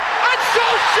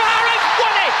Solskjaer has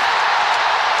won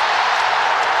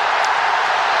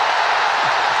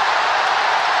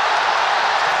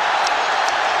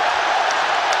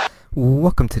it!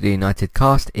 Welcome to the United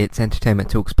Cast. It's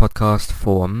Entertainment Talks podcast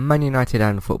for Man United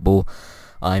and football.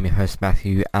 I'm your host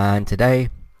Matthew, and today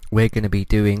we're going to be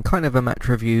doing kind of a match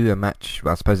review, I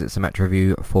suppose it's a match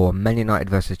review for Man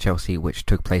United versus Chelsea, which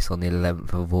took place on the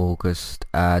 11th of August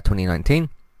 2019.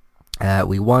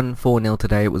 We won 4-0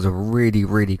 today. It was a really,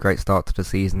 really great start to the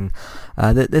season.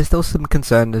 There's still some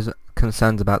concerns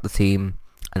about the team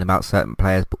and about certain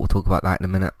players, but we'll talk about that in a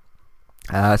minute.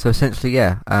 So essentially,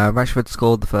 Rashford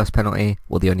scored the first penalty,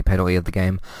 or the only penalty of the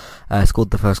game. Scored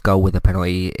the first goal with a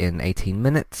penalty in 18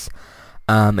 minutes.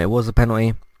 It was a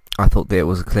penalty. I thought that it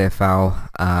was a clear foul.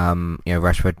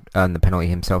 Rashford earned the penalty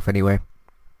himself anyway,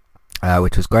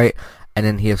 which was great. And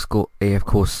then he of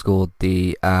course scored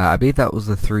the, I believe that was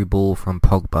the through ball from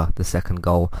Pogba, the second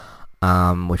goal,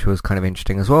 which was kind of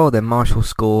interesting as well. Then Martial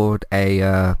scored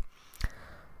a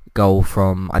goal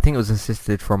from, I think it was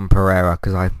assisted from Pereira,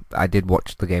 because I did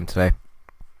watch the game today.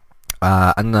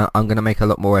 And I'm going to make a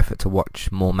lot more effort to watch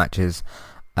more matches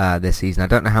this season. I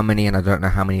don't know how many, and I don't know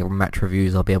how many match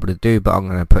reviews I'll be able to do, but I'm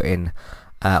going to put in,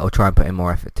 or try and put in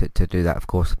more effort to do that, of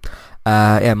course.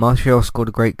 Martial scored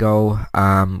a great goal,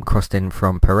 crossed in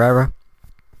from Pereira,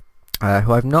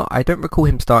 who I don't recall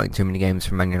him starting too many games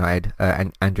for Man United.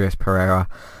 And Andreas Pereira,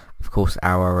 of course,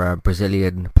 our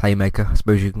Brazilian playmaker, I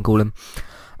suppose you can call him.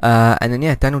 And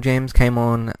then Daniel James came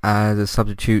on as a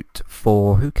substitute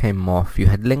for, who came off? You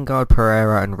had Lingard,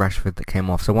 Pereira and Rashford that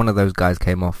came off. So one of those guys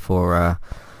came off for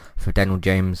Daniel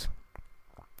James.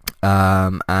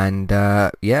 His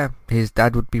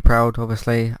dad would be proud,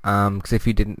 obviously, because if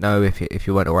you didn't know, if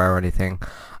you weren't aware or anything,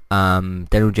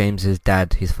 Daniel James's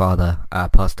dad, his father,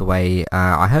 passed away.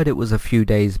 I heard it was a few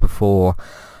days before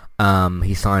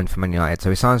he signed for Man United. So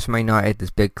he signs for Man United,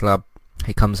 this big club.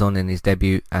 He comes on in his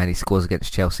debut and he scores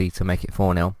against Chelsea to make it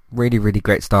 4-0. Really, really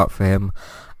great start for him.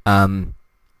 And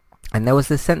there was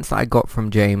this sense that I got from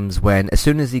James when, as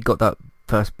soon as he got that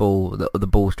first ball, the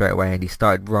ball straight away, and he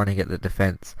started running at the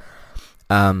defence,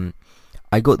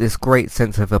 I got this great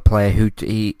sense of a player who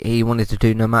he wanted to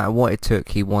do no matter what it took.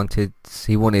 He wanted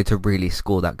to really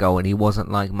score that goal, and he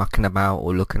wasn't like mucking about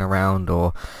or looking around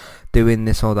or doing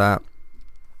this or that.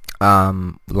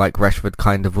 Like Rashford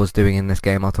kind of was doing in this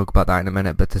game. I'll talk about that in a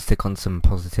minute, but to stick on some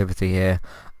positivity here,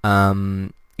 I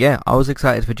was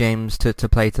excited for James to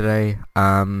play today,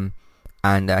 and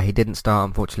he didn't start,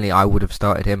 unfortunately. I would have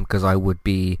started him because I would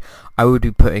be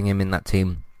putting him in that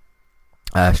team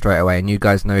straight away. And you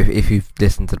guys know, if you've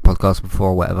listened to the podcast before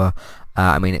or whatever,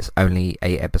 it's only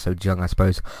 8 episodes young, I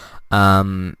suppose.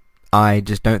 I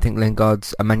just don't think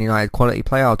Lingard's a Man United quality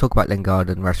player. I'll talk about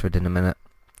Lingard and Rashford in a minute,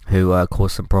 who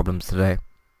caused some problems today.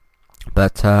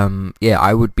 But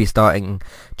I would be starting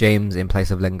James in place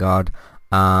of Lingard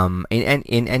in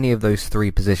any of those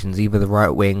three positions, either the right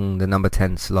wing, the number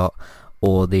 10 slot,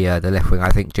 or the left wing.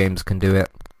 I think James can do it.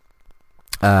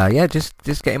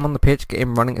 Just get him on the pitch, get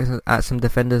him running at some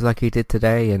defenders like he did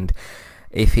today, and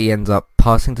if he ends up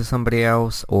passing to somebody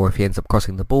else, or if he ends up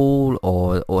crossing the ball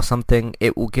or something,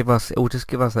 it will just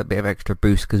give us that bit of extra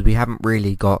boost, because we haven't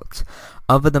really got,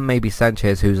 other than maybe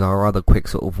Sanchez, who's our other quick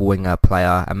sort of winger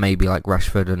player, and maybe like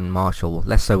Rashford and Martial,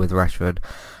 less so with Rashford,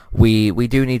 we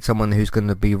do need someone who's going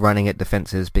to be running at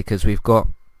defences, because we've got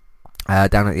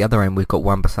down at the other end, we've got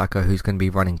Wan-Bissaka, who's going to be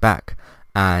running back,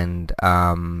 and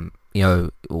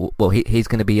he's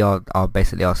going to be our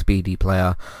basically our speedy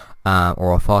player,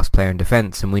 or a fast player in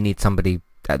defence, and we need somebody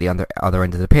at the other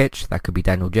end of the pitch. That could be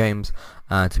Daniel James,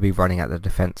 to be running at the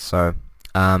defence. So,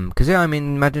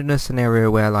 imagine a scenario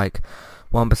where like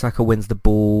Wan-Bissaka wins the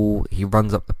ball, he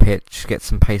runs up the pitch, gets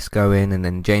some pace going, and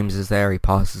then James is there. He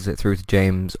passes it through to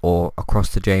James, or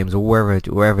across to James, or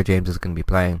wherever James is going to be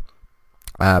playing.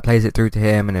 Plays it through to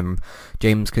him, and then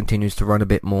James continues to run a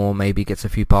bit more, maybe gets a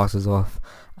few passes off,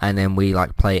 and then we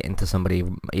like play it into somebody,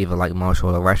 either like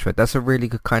Martial or Rashford. That's a really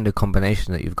good kind of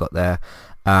combination that you've got there.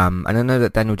 And I know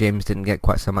that Daniel James didn't get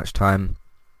quite so much time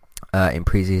in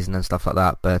pre-season and stuff like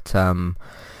that, but I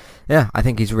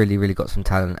think he's really, really got some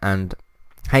talent. And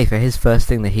hey, for his first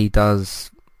thing that he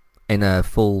does in a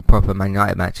full proper Man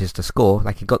United match is to score.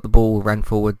 Like, he got the ball, ran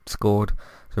forward, scored.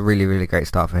 It's a really, really great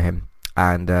start for him.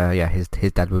 And his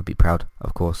dad would be proud,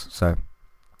 of course. So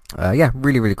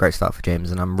really, really great start for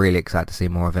James, and I'm really excited to see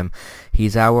more of him. He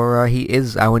is our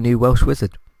new Welsh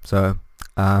wizard. So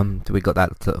we got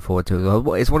that to look forward to as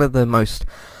well. It's one of the most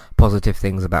positive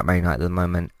things about Man United at the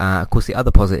moment. Of course, the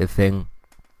other positive thing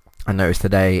I noticed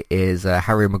today is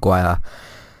Harry Maguire.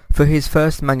 For his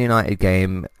first Man United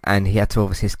game, and he had to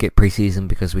obviously skip pre-season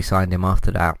because we signed him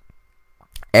after that,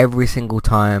 every single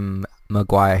time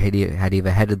Maguire had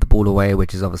either headed the ball away,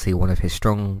 which is obviously one of his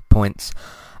strong points,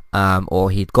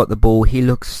 or he'd got the ball, he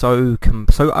looked so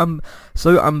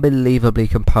unbelievably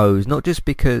composed. Not just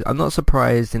because I'm not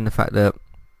surprised in the fact that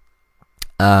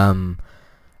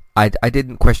I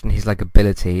didn't question his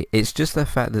ability. It's just the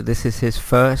fact that this is his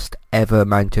first ever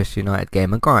Manchester United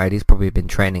game. And granted, he's probably been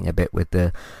training a bit with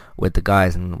the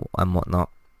guys and whatnot.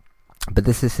 But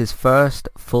this is his first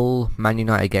full Man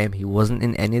United game. He wasn't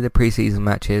in any of the pre-season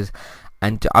matches.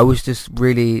 And I was just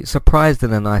really surprised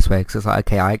in a nice way, because it's like,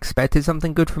 okay, I expected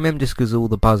something good from him just because all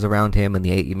the buzz around him and the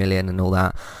 80 million and all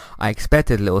that. I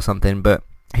expected a little something, but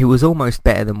he was almost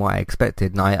better than what I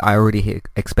expected, and I already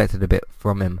expected a bit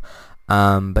from him.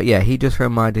 But yeah, he just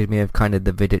reminded me of kind of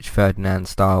the Vidic Ferdinand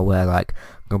style, where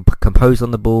composed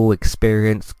on the ball,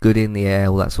 experienced, good in the air,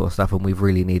 all that sort of stuff, and we've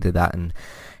really needed that, and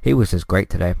he was just great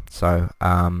today. So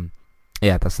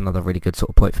yeah, that's another really good sort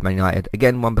of point for Man United.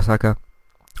 Again, Wan-Bissaka,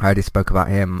 I already spoke about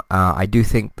him. I do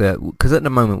think that, because at the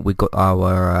moment we've got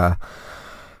our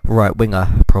right winger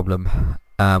problem,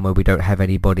 where we don't have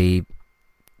anybody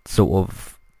sort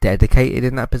of dedicated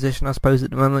in that position, I suppose, at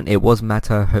the moment. It was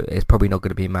Mata. It's probably not going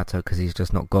to be Mata because he's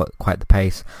just not got quite the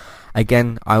pace.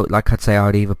 Again, I would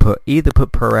either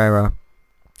put Pereira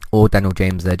or Daniel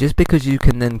James there, just because you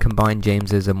can then combine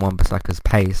James's and Wan-Bissaka's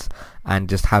pace and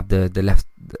just have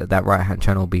that right hand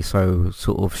channel be so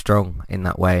sort of strong in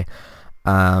that way.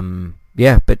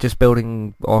 Yeah, but just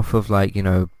building off of De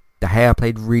Gea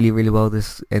played really, really well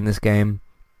in this game.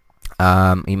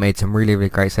 He made some really, really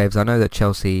great saves. I know that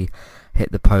Chelsea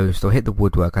hit the post or hit the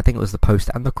woodwork. I think it was the post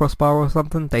and the crossbar or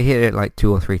something. They hit it like 2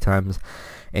 or 3 times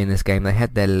in this game. They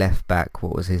had their left back,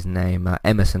 what was his name,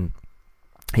 Emerson.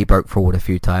 He broke forward a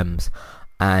few times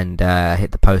and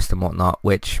hit the post and whatnot,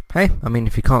 which, hey, I mean,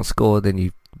 if you can't score, then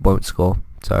you won't score.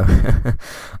 So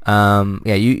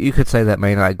yeah, you could say that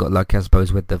Man United got lucky, I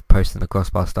suppose, with the post and the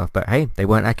crossbar stuff, but hey, they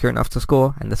weren't accurate enough to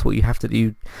score, and that's what you have to do.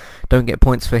 You don't get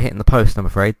points for hitting the post, I'm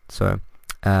afraid. So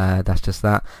that's just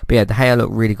that. But yeah, De Gea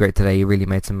looked really great today. He really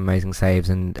made some amazing saves,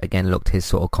 and again looked his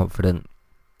sort of confident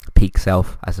peak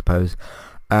self, I suppose.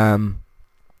 Yeah,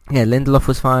 Lindelof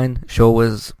was fine. Shaw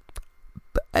was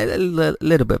a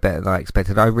little bit better than I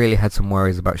expected. I really had some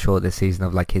worries about Shaw this season,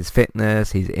 of his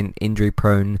fitness. He's injury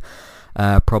prone,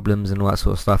 problems and all that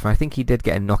sort of stuff, and I think he did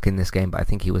get a knock in this game, but I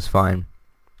think he was fine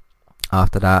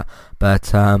after that.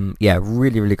 But yeah,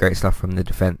 really, really great stuff from the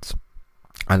defence,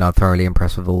 and I'm thoroughly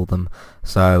impressed with all of them.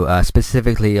 So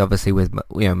specifically, obviously, with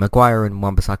Maguire and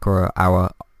Wan-Bissaka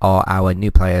are our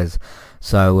new players,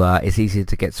 so it's easy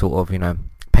to get sort of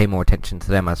pay more attention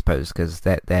to them, I suppose, because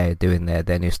they're doing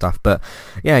their new stuff. But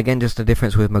yeah, again, just a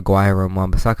difference with Maguire and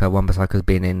Wan-Bissaka. Wan-Bissaka's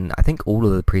been in, I think, all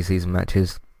of the pre-season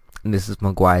matches, and this is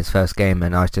Maguire's first game,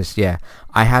 and I was just,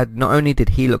 I had, not only did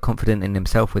he look confident in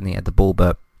himself when he had the ball,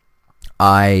 but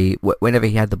whenever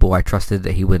he had the ball, I trusted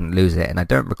that he wouldn't lose it, and I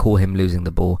don't recall him losing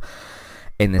the ball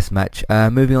in this match.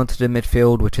 Moving on to the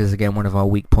midfield, which is again one of our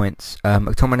weak points.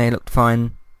 McTominay looked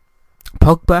fine.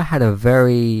 Pogba had a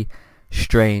very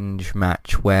strange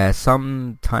match where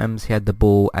sometimes he had the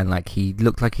ball and he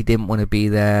looked like he didn't want to be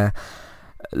there,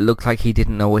 looked like he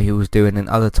didn't know what he was doing, and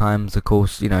other times, of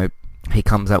course, he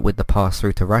comes out with the pass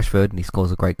through to Rashford and he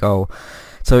scores a great goal.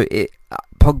 So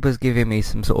Pogba's giving me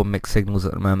some sort of mixed signals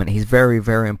at the moment. He's very,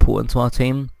 very important to our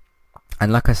team,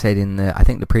 and like I said in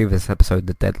the previous episode,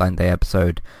 the deadline day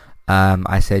episode,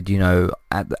 I said,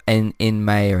 in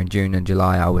May or in June and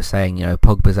July, I was saying,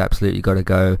 Pogba's absolutely got to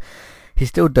go. He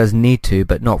still does need to,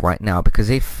 but not right now, because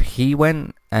if he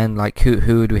went, and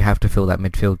who would we have to fill that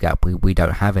midfield gap? We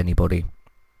don't have anybody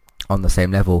on the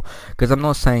same level. Because I'm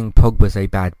not saying Pogba's a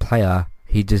bad player,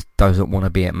 he just doesn't want to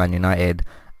be at Man United.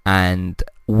 And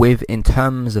in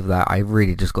terms of that, I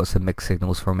really just got some mixed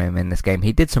signals from him in this game.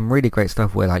 He did some really great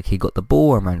stuff where he got the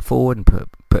ball and ran forward and put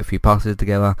a few passes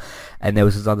together, and there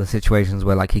was these other situations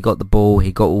where he got the ball,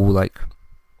 he got all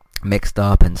mixed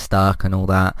up and stuck and all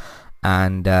that,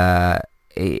 and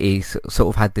he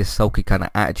sort of had this sulky kind of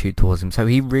attitude towards him. So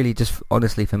he really just,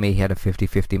 honestly, for me, he had a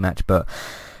 50-50 match. But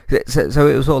so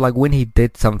it was sort of when he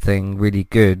did something really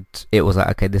good, it was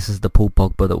okay, this is the Paul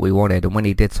Pogba that we wanted. And when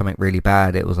he did something really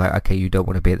bad, it was okay, you don't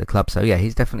want to be at the club. So yeah,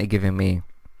 he's definitely giving me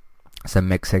some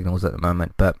mixed signals at the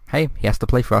moment. But hey, he has to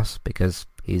play for us because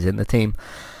he's in the team.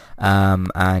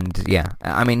 And yeah,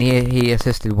 I mean, he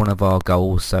assisted one of our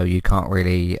goals, so you can't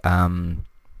really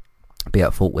be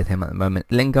at fault with him at the moment.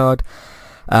 Lingard,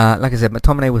 like I said,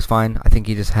 McTominay was fine. I think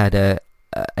he just had an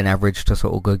average to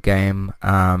sort of good game.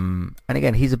 And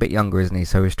again, he's a bit younger, isn't he?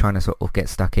 So he's trying to sort of get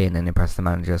stuck in and impress the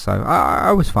manager. So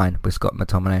I was fine with Scott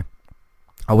McTominay.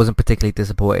 I wasn't particularly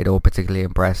disappointed or particularly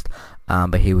impressed.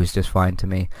 but he was just fine to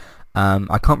me.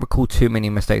 I can't recall too many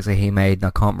mistakes that he made, and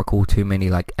I can't recall too many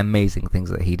like amazing things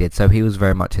that he did. So he was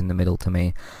very much in the middle to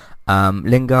me.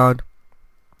 Lingard,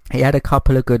 he had a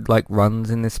couple of good like runs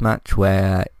in this match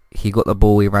where he got the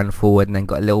ball, he ran forward, and then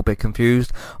got a little bit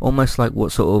confused. Almost like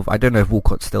what sort of, I don't know if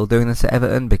Walcott's still doing this at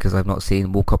Everton, because I've not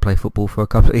seen Walcott play football for a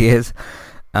couple of years.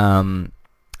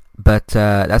 But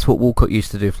that's what Walcott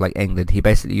used to do for like England. He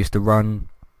basically used to run.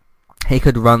 He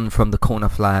could run from the corner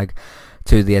flag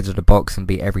to the edge of the box and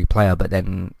beat every player, but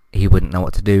then he wouldn't know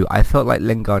what to do. I felt like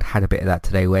Lingard had a bit of that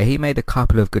today, where he made a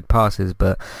couple of good passes,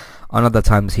 but on other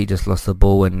times he just lost the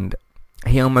ball, and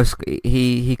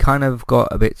he kind of got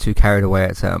a bit too carried away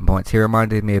at certain points. He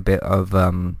reminded me a bit of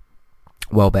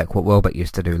Welbeck, what Welbeck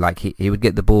used to do. Like he would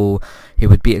get the ball, he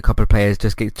would beat a couple of players,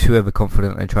 just get too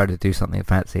overconfident and try to do something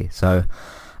fancy. So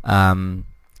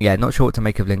yeah, not sure what to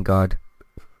make of Lingard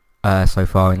so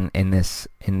far in this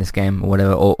game or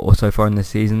whatever, or so far in this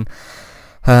season.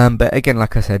 But again,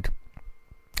 like I said,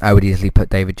 I would easily put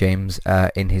David James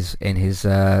in his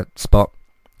spot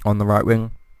on the right wing.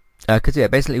 Because yeah,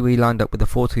 basically we lined up with a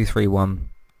 4-2-3-1.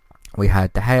 We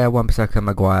had De Gea, Wan-Bissaka,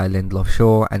 Maguire, Lindelof,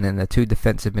 Shaw, and then the two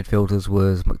defensive midfielders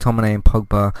was McTominay and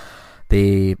Pogba.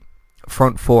 The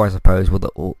front four, I suppose,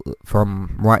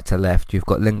 from right to left, you've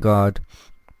got Lingard,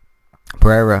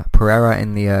 Pereira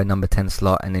in the number 10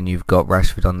 slot, and then you've got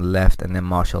Rashford on the left, and then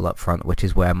Martial up front, which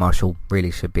is where Martial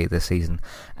really should be this season.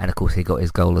 And of course he got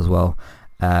his goal as well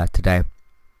today.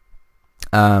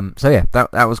 So yeah,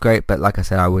 that was great. But like I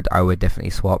said, I would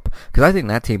definitely swap, because I think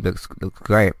that team looks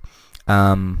great.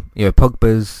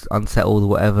 Pogba's unsettled or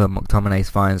whatever, McTominay's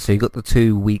fine. So you got the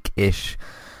two weak-ish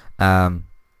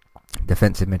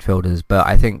defensive midfielders. But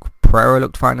I think Pereira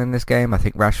looked fine in this game. I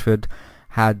think Rashford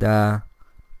had a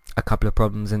couple of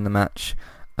problems in the match.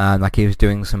 Like he was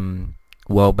doing some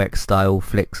Welbeck style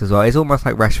flicks as well. It's almost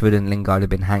like Rashford and Lingard have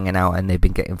been hanging out and they've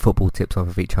been getting football tips off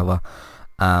of each other.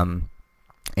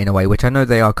 In a way, which I know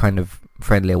they are kind of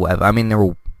friendly or whatever. I mean, they're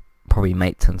all probably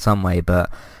mates in some way,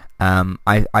 but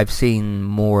I've seen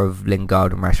more of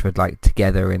Lingard and Rashford like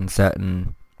together in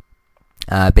certain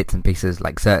bits and pieces,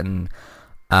 like certain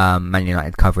Man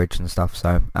United coverage and stuff.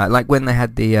 So like when they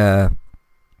had the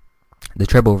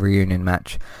treble reunion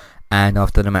match, and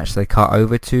after the match they cut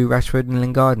over to Rashford and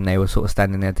Lingard, and they were sort of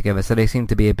standing there together. So they seem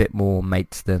to be a bit more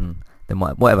mates than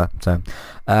whatever. So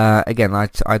again,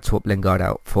 I'd swap Lingard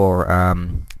out for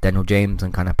Daniel James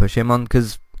and kind of push him on,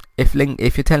 because if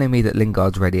you're telling me that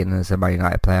Lingard's ready and as a Man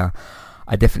United player,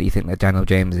 I definitely think that Daniel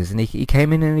James is, and he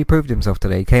came in and he proved himself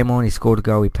today. He came on, he scored a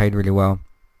goal, he played really well.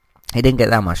 He didn't get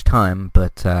that much time,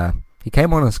 but he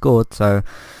came on and scored. So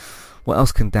what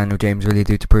else can Daniel James really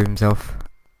do to prove himself?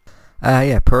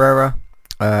 Yeah, Pereira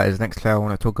is the next player I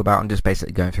want to talk about. I'm just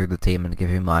basically going through the team and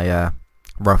giving my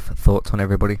rough thoughts on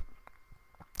everybody.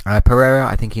 Pereira,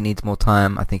 I think he needs more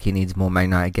time. I think he needs more Man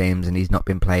United games, and he's not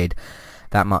been played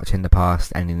that much in the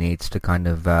past, and he needs to kind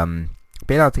of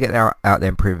be able to get out there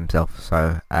and prove himself.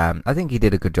 So I think he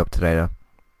did a good job today,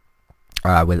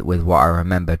 though, with what I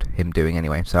remembered him doing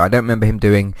anyway. So I don't remember him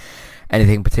doing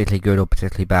anything particularly good or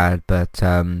particularly bad, but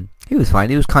he was fine.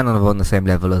 He was kind of on the same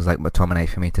level as like McTominay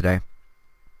for me today.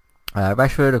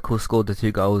 Rashford, of course, scored the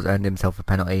 2 goals, earned himself a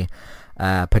penalty,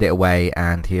 put it away,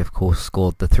 and he, of course,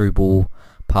 scored the through ball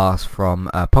pass from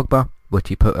Pogba, which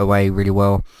he put away really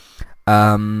well.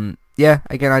 Yeah,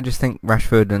 again, I just think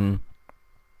Rashford and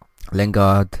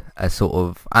Lingard are sort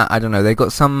of, I don't know, they've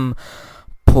got some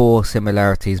poor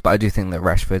similarities, but I do think that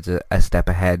Rashford's a step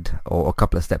ahead, or a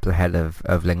couple of steps ahead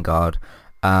of Lingard.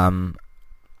 And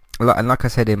like I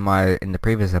said in the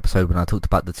previous episode when I talked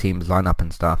about the team's lineup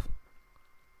and stuff,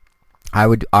 I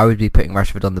would be putting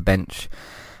Rashford on the bench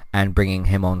and bringing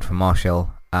him on for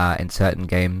Martial in certain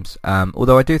games.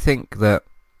 Although I do think that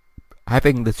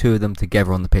having the two of them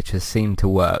together on the pitch has seemed to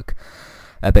work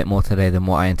a bit more today than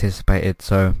what I anticipated,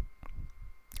 so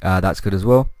that's good as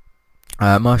well.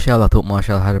 Martial, I thought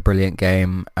Martial had a brilliant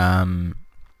game.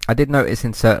 I did notice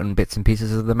in certain bits and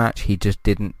pieces of the match he just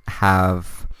didn't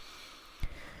have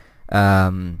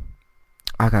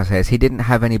how can I say this? He didn't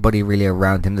have anybody really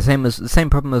around him. The same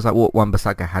problem as like what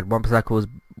Wan-Bissaka had. Wan-Bissaka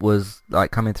was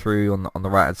like coming through on the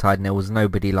right hand side, and there was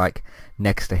nobody like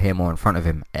next to him or in front of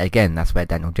him. Again, that's where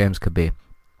Daniel James could be.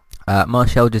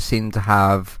 Martial just seemed to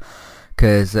have,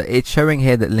 because it's showing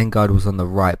here that Lingard was on the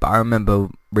right, but I remember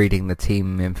reading the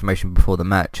team information before the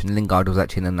match, and Lingard was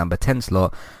actually in the number 10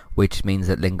 slot, which means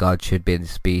that Lingard should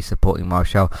be supporting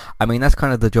Martial. I mean, that's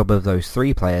kind of the job of those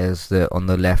three players, on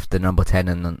the left, the number 10,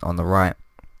 and on the right,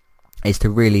 is to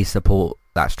really support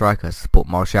that striker, support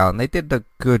Martial, and they did a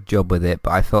good job with it.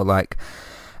 But I felt like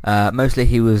Mostly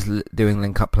he was doing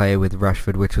link-up play with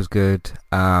Rashford, which was good.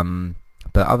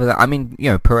 But other than, I mean,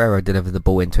 Pereira delivered the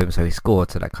ball into him, so he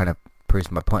scored, so that kind of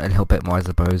proves my point a little bit more, I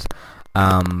suppose.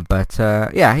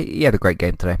 Yeah, he had a great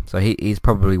game today, so he's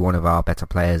probably one of our better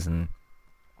players, and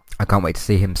I can't wait to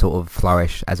see him sort of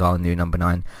flourish as our new number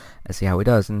 9 and see how he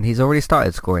does. And he's already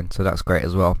started scoring, so that's great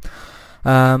as well.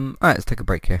 Alright, let's take a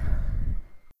break here.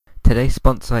 Today's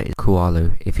sponsor is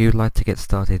Kualu. If you'd like to get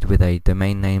started with a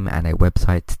domain name and a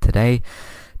website today,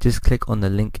 just click on the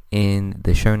link in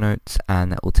the show notes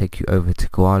and that will take you over to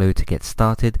Kualu to get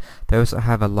started. They also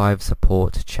have a live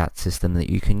support chat system that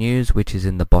you can use, which is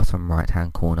in the bottom right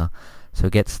hand corner. So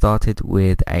get started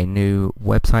with a new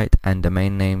website and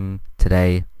domain name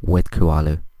today with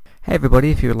Kualu. Hey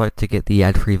everybody, if you would like to get the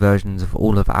ad-free versions of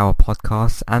all of our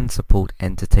podcasts and support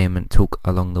Entertainment Talk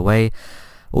along the way,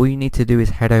 all you need to do is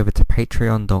head over to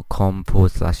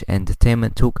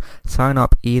patreon.com/entertainment talk. Sign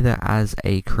up either as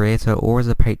a creator or as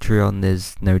a Patreon.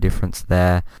 There's no difference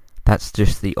there. That's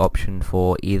just the option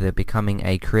for either becoming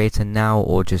a creator now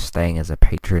or just staying as a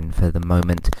patron for the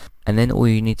moment. And then all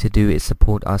you need to do is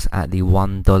support us at the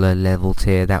 $1 level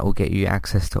tier. That will get you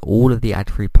access to all of the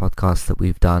ad-free podcasts that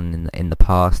we've done in the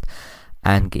past,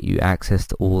 and get you access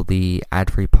to all the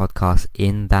ad-free podcasts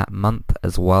in that month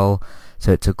as well.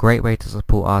 So it's a great way to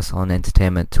support us on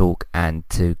Entertainment Talk and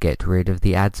to get rid of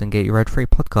the ads and get your ad-free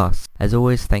podcasts. As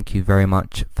always, thank you very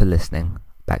much for listening.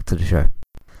 Back to the show.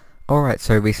 Alright,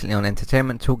 so recently on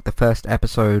Entertainment Talk, the first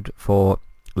episode for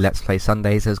Let's Play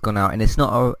Sundays has gone out, and it's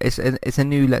a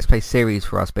new Let's Play series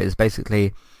for us, but it's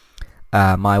basically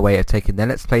my way of taking the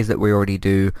Let's Plays that we already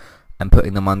do and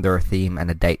putting them under a theme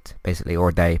and a date, basically, or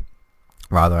a day.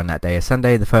 Rather, on that day is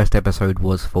Sunday. The first episode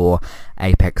was for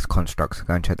Apex Constructs, so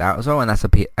go and check that out as well, and that's a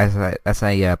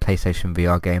PlayStation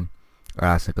VR game,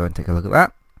 so go and take a look at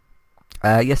that.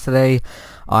 Yesterday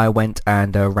I went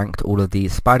and ranked all of the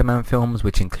Spider-Man films,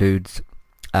 which includes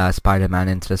Spider-Man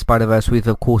Into the Spider-Verse. We've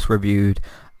of course reviewed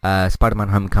Spider-Man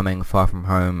Homecoming, Far From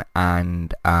Home,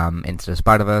 and Into the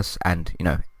Spider-Verse, and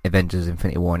Avengers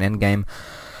Infinity War and Endgame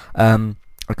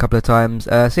a couple of times.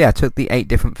 So yeah, I took the 8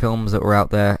 different films that were out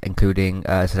there, including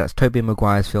so that's Tobey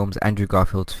Maguire's films, Andrew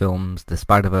Garfield's films, the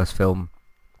Spider-Verse film,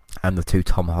 and the 2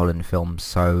 Tom Holland films.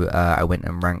 So I went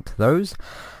and ranked those.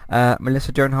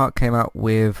 Melissa Joan Hart came out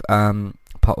with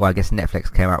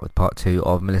Netflix came out with part 2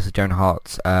 of Melissa Joan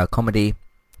Hart's comedy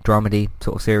dramedy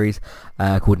sort of series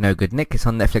called No Good Nick. It's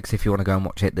on Netflix if you want to go and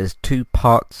watch it. There's 2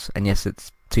 parts, and yes,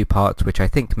 it's 2 parts, which I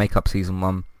think make up season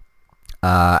 1.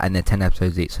 And they're 10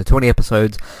 episodes each, so 20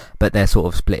 episodes, but they're sort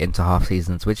of split into half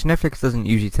seasons, which Netflix doesn't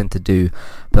usually tend to do,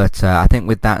 but I think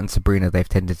with that and Sabrina they've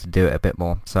tended to do it a bit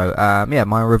more. So yeah,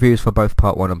 my reviews for both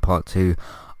part 1 and part 2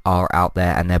 are out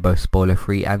there, and they're both spoiler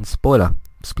free and spoiler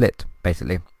split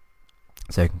basically,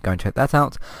 so you can go and check that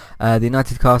out. The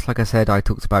United Cast, like I said, I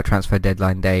talked about transfer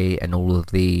deadline day and all of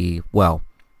the, well,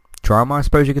 drama, I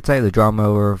suppose you could say, the drama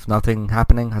of nothing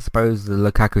happening. I suppose the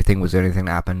Lukaku thing was the only thing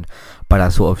that happened, but I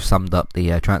sort of summed up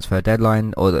the transfer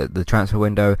deadline, or the transfer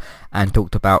window, and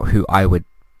talked about who I would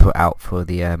put out for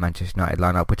the Manchester United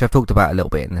lineup, which I've talked about a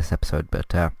little bit in this episode, but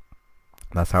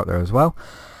that's out there as well.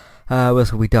 What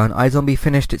else have we done? iZombie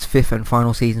finished its 5th and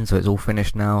final season, so it's all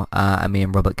finished now, and me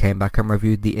and Robert came back and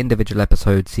reviewed the individual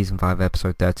episodes, season 5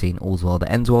 episode 13, All's Well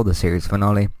That Ends Well, the series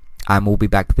finale. And we'll be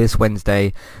back this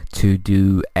Wednesday to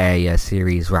do a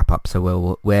series wrap-up,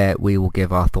 so where we will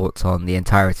give our thoughts on the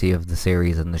entirety of the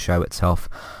series and the show itself.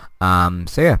 So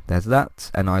yeah, there's that,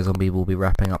 and iZombie will be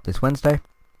wrapping up this Wednesday.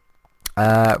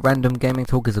 Random Gaming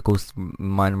Talk is of course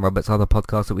mine and Robert's other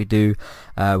podcast that we do.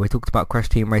 We talked about Crash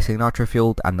Team Racing Nitro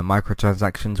Fueled and the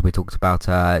microtransactions. We talked about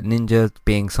Ninja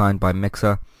being signed by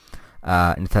Mixer.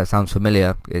 And if that sounds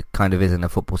familiar, it kind of is in a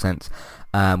football sense.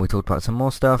 We talked about some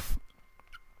more stuff.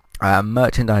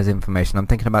 Merchandise information. I'm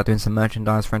thinking about doing some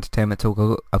merchandise for Entertainment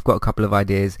Talk. I've got a couple of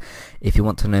ideas. If you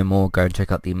want to know more, go and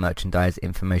check out the merchandise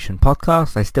information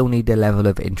podcast. I still need a level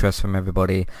of interest from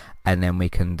everybody, and then we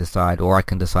can decide, or I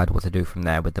can decide what to do from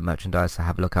there with the merchandise, so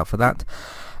have a look out for that.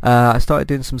 I started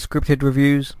doing some scripted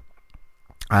reviews,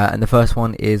 and the first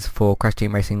one is for Crash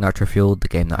Team Racing Nitro Fueled, the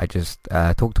game that I just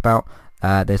talked about.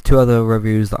 There's 2 other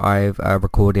reviews that I've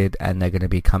recorded, and they're going to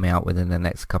be coming out within the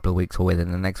next couple of weeks or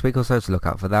within the next week or so look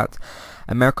out for that.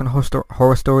 American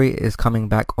Horror Story is coming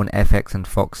back on FX and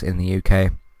Fox in the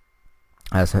UK.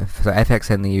 So for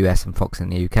FX in the US and Fox in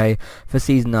the UK. For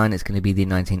season 9 it's going to be the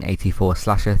 1984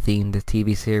 slasher themed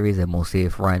TV series, and we'll see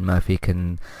if Ryan Murphy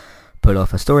can pull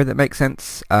off a story that makes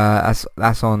sense.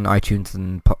 That's on iTunes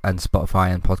and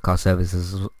Spotify and podcast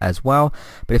services as well.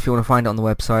 But if you want to find it on the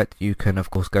website, you can of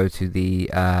course go to the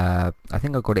I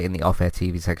think I've got it in the off-air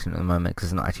TV section at the moment because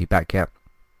it's not actually back yet.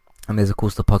 And there's of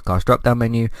course the podcast drop down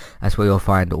menu. That's where you'll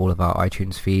find all of our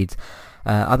iTunes feeds.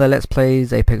 Other Let's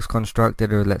Plays, Apex Construct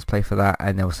did a Let's Play for that,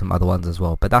 and there were some other ones as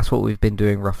well. But that's what we've been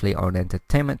doing roughly on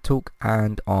Entertainment Talk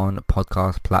and on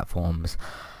podcast platforms.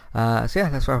 So yeah,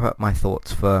 let's wrap up my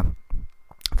thoughts for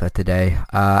today.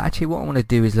 Actually, what I want to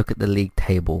do is look at the league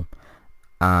table,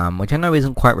 which I know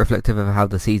isn't quite reflective of how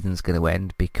the season's going to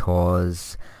end,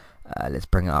 because let's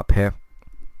bring it up here.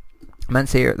 Man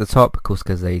City are at the top, of course,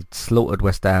 because they slaughtered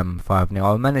West Ham 5-0.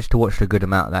 I managed to watch a good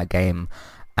amount of that game.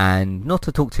 And not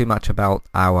to talk too much about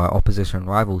our opposition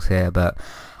rivals here, but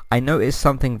I noticed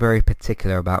something very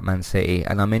particular about Man City,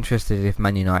 and I'm interested if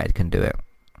Man United can do it.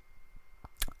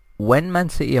 When Man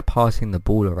City are passing the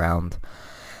ball around,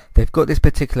 they've got this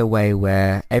particular way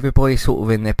where everybody's sort of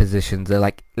in their positions. They're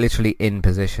like literally in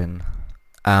position.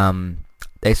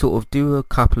 They sort of do a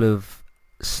couple of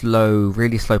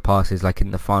really slow passes, like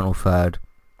in the final third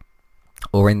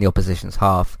or in the opposition's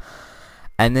half.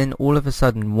 And then all of a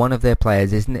sudden, one of their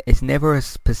players, it's never a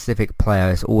specific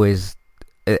player, it's always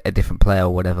a different player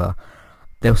or whatever.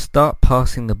 They'll start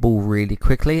passing the ball really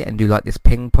quickly and do like this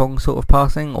ping pong sort of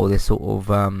passing, or this sort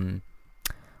of,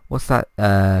 what's that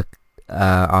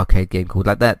arcade game called?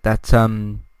 Like that I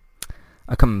can't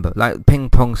remember, like ping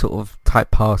pong sort of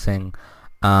type passing.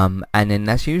 And then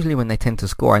that's usually when they tend to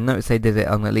score. I noticed they did it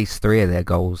on at least 3 of their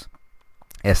goals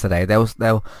yesterday. They'll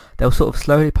sort of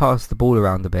slowly pass the ball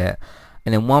around a bit,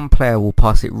 and then one player will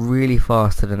pass it really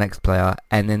fast to the next player,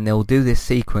 and then they'll do this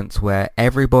sequence where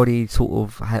everybody sort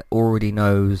of already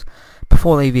knows,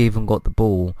 before they've even got the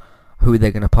ball, who they're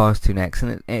going to pass to next.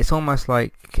 And it's almost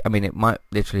like, I mean, it might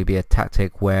literally be a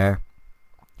tactic where,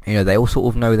 you know, they all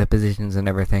sort of know their positions and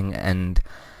everything, and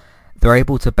they're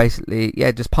able to basically,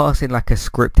 just pass in like a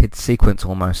scripted sequence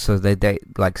almost. So they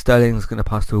like Sterling's going to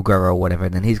pass to Aguero or whatever,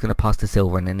 and then he's going to pass to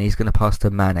Silva, and then he's going to pass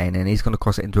to Mane, and then he's going to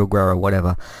cross it into Aguero or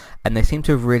whatever. And they seem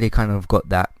to have really kind of got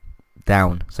that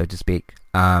down, so to speak.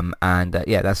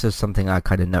 That's just something I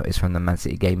kind of noticed from the Man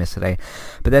City game yesterday.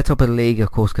 But they're top of the league,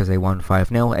 of course, because they won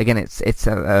 5-0. Again, it's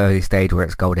an early stage where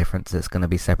it's goal difference that's going to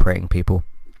be separating people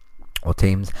or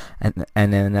teams. And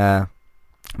then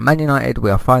Man United,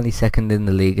 we are finally second in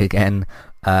the league again.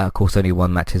 Of course, only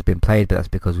one match has been played, but that's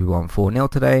because we won 4-0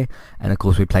 today. And of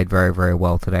course, we played very, very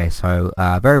well today. So,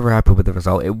 very, very happy with the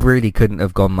result. It really couldn't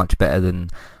have gone much better than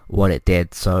what it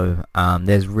did. So,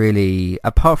 there's really,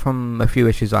 apart from a few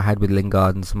issues I had with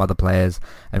Lingard and some other players,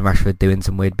 and Rashford doing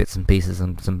some weird bits and pieces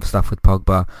and some stuff with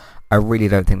Pogba, I really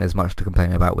don't think there's much to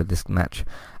complain about with this match.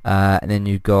 And then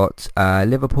you've got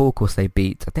Liverpool. Of course, I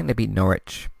think they beat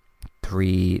Norwich.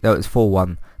 It was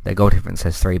 4-1. Their goal difference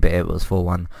says 3, but it was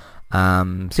 4-1.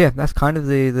 So yeah, that's kind of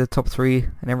the top 3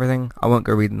 and everything. I won't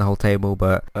go reading the whole table,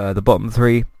 but the bottom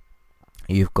 3,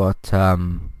 you've got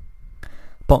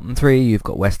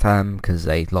West Ham because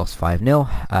they lost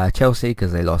 5-0, Chelsea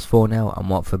because they lost 4-0, and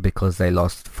Watford because they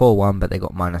lost 4-1, but they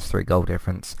got -3 goal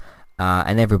difference.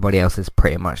 And everybody else is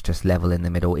pretty much just level in the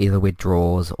middle, either with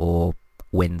draws or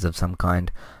wins of some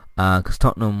kind. Because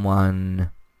Tottenham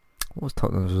won. What was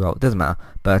Tottenham's result? It doesn't matter.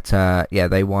 But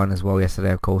they won as well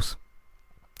yesterday, of course,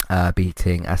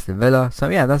 beating Aston Villa. So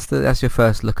yeah, that's your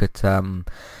first look at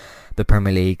the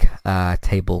Premier League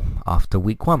table after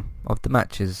week 1 of the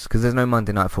matches. Because there's no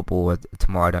Monday Night Football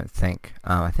tomorrow, I don't think.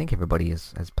 I think everybody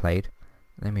has played.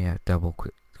 Let me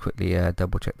quickly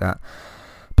double check that.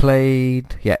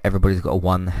 Played. Yeah, everybody's got a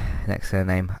 1 next to their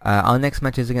name. Our next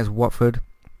match is against Watford.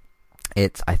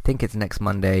 I think it's next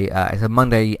Monday. It's a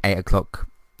Monday 8 o'clock.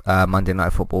 Monday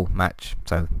Night Football match,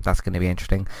 so that's going to be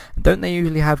interesting. Don't they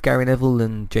usually have Gary Neville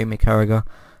and Jamie Carragher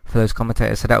for those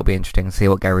commentators? So that'll be interesting to see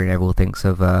what Gary Neville thinks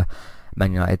of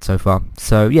Man United so far.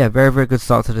 So yeah, very, very good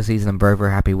start to the season. I'm very,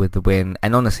 very happy with the win.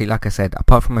 And honestly, like I said,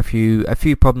 apart from a few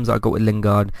problems I got with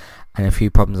Lingard and a few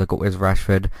problems I got with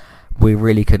Rashford, we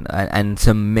really couldn't, and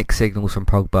some mixed signals from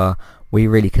Pogba, we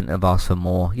really couldn't have asked for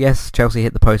more. Yes, Chelsea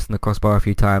hit the post and the crossbar a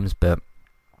few times, but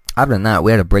other than that, we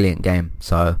had a brilliant game.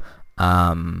 So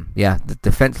the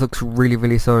defense looks really,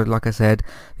 really solid, like I said.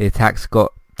 The attack's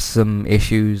got some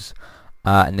issues,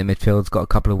 and the midfield's got a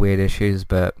couple of weird issues,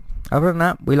 but other than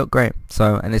that, we look great.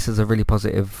 So, and this is a really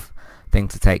positive thing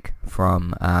to take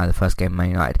from the first game of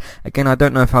Man United. Again, I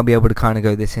don't know if I'll be able to kind of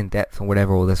go this in depth or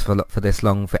whatever, or this for this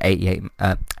long for 38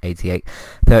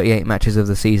 matches of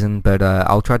the season, but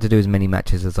I'll try to do as many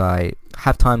matches as I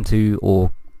have time to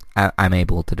or I'm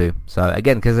able to do. So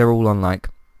again, because they're all on like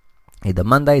either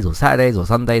Mondays or Saturdays or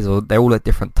Sundays, or they're all at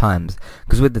different times,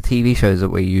 because with the TV shows that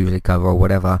we usually cover or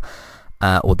whatever,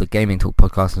 or the Gaming Talk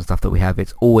podcast and stuff that we have,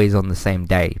 it's always on the same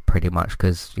day pretty much,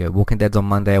 because Walking Dead's on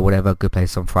Monday or whatever, Good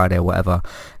Place on Friday or whatever.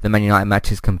 The Man United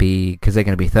matches can be, because they're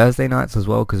going to be Thursday nights as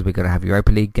well, because we're going to have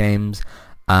Europa League games.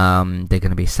 They're going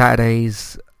to be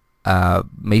Saturdays,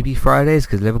 maybe Fridays,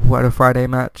 because Liverpool had a Friday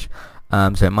match.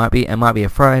 So it might be a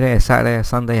Friday, a Saturday, a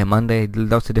Sunday, a Monday,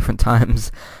 lots of different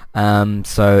times.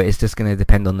 So it's just going to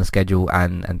depend on the schedule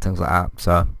and things like that.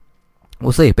 So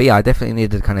we'll see. But yeah, I definitely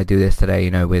needed to kind of do this today,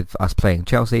 with us playing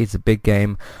Chelsea. It's a big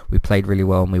game. We played really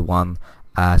well and we won.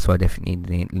 So I definitely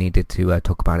needed to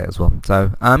talk about it as well.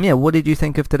 So, yeah, what did you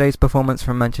think of today's performance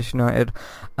from Manchester United?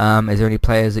 Is there any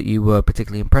players that you were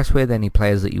particularly impressed with? Any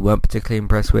players that you weren't particularly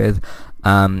impressed with?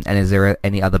 And is there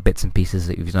any other bits and pieces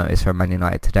that you've noticed from Man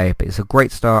United today? But it's a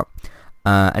great start.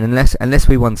 And unless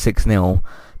we won 6-0,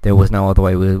 there was no other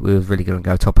way we was really going to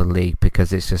go top of the league,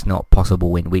 because it's just not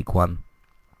possible in week 1.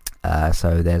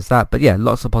 So there's that. But yeah,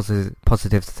 lots of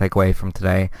positives to take away from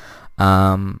today.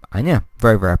 And yeah,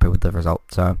 very, very happy with the result.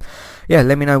 So yeah,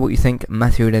 let me know what you think.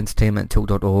 Matthew at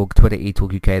entertainmenttalk.org, Twitter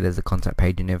eTalkUK. There's a contact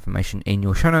page and information in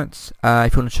your show notes.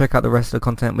 If you want to check out the rest of the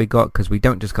content we got, because we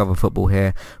don't just cover football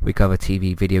here, we cover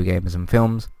TV, video games and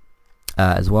films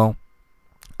as well,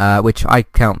 which I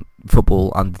count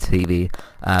football under TV,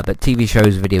 but TV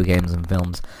shows, video games and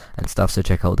films and stuff. So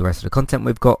check out the rest of the content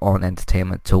we've got on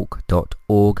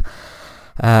entertainmenttalk.org.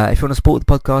 If you want to support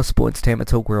the podcast, Sport Entertainment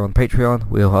Talk, we're on Patreon.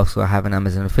 We'll also have an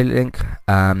Amazon affiliate link,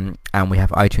 and we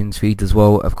have iTunes feeds as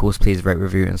well. Of course, please rate,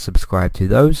 review and subscribe to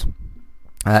those.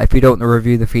 If you don't want to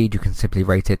review the feed, you can simply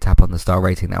rate it, tap on the star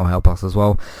rating, that will help us as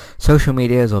well. Social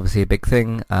media is obviously a big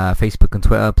thing. Facebook and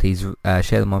Twitter, please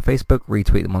share them on Facebook,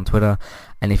 retweet them on Twitter,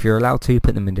 and if you're allowed to,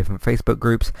 put them in different Facebook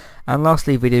groups. And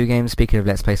lastly, video games. Speaking of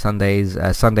Let's Play Sundays,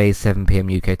 Sundays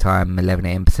 7pm UK time,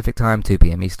 11am Pacific time,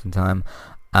 2pm Eastern time.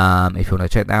 If you want to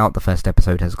check that out, the first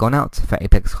episode has gone out for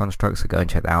Apex Constructs, so go and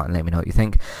check that out and let me know what you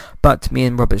think. But me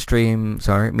and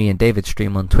David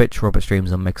stream on Twitch, Robert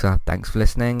streams on Mixer. Thanks for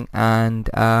listening, and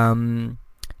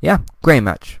yeah, great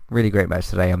match, really great match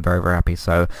today. I'm very, very happy.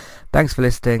 So thanks for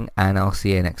listening, and I'll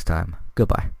see you next time.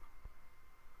 Goodbye.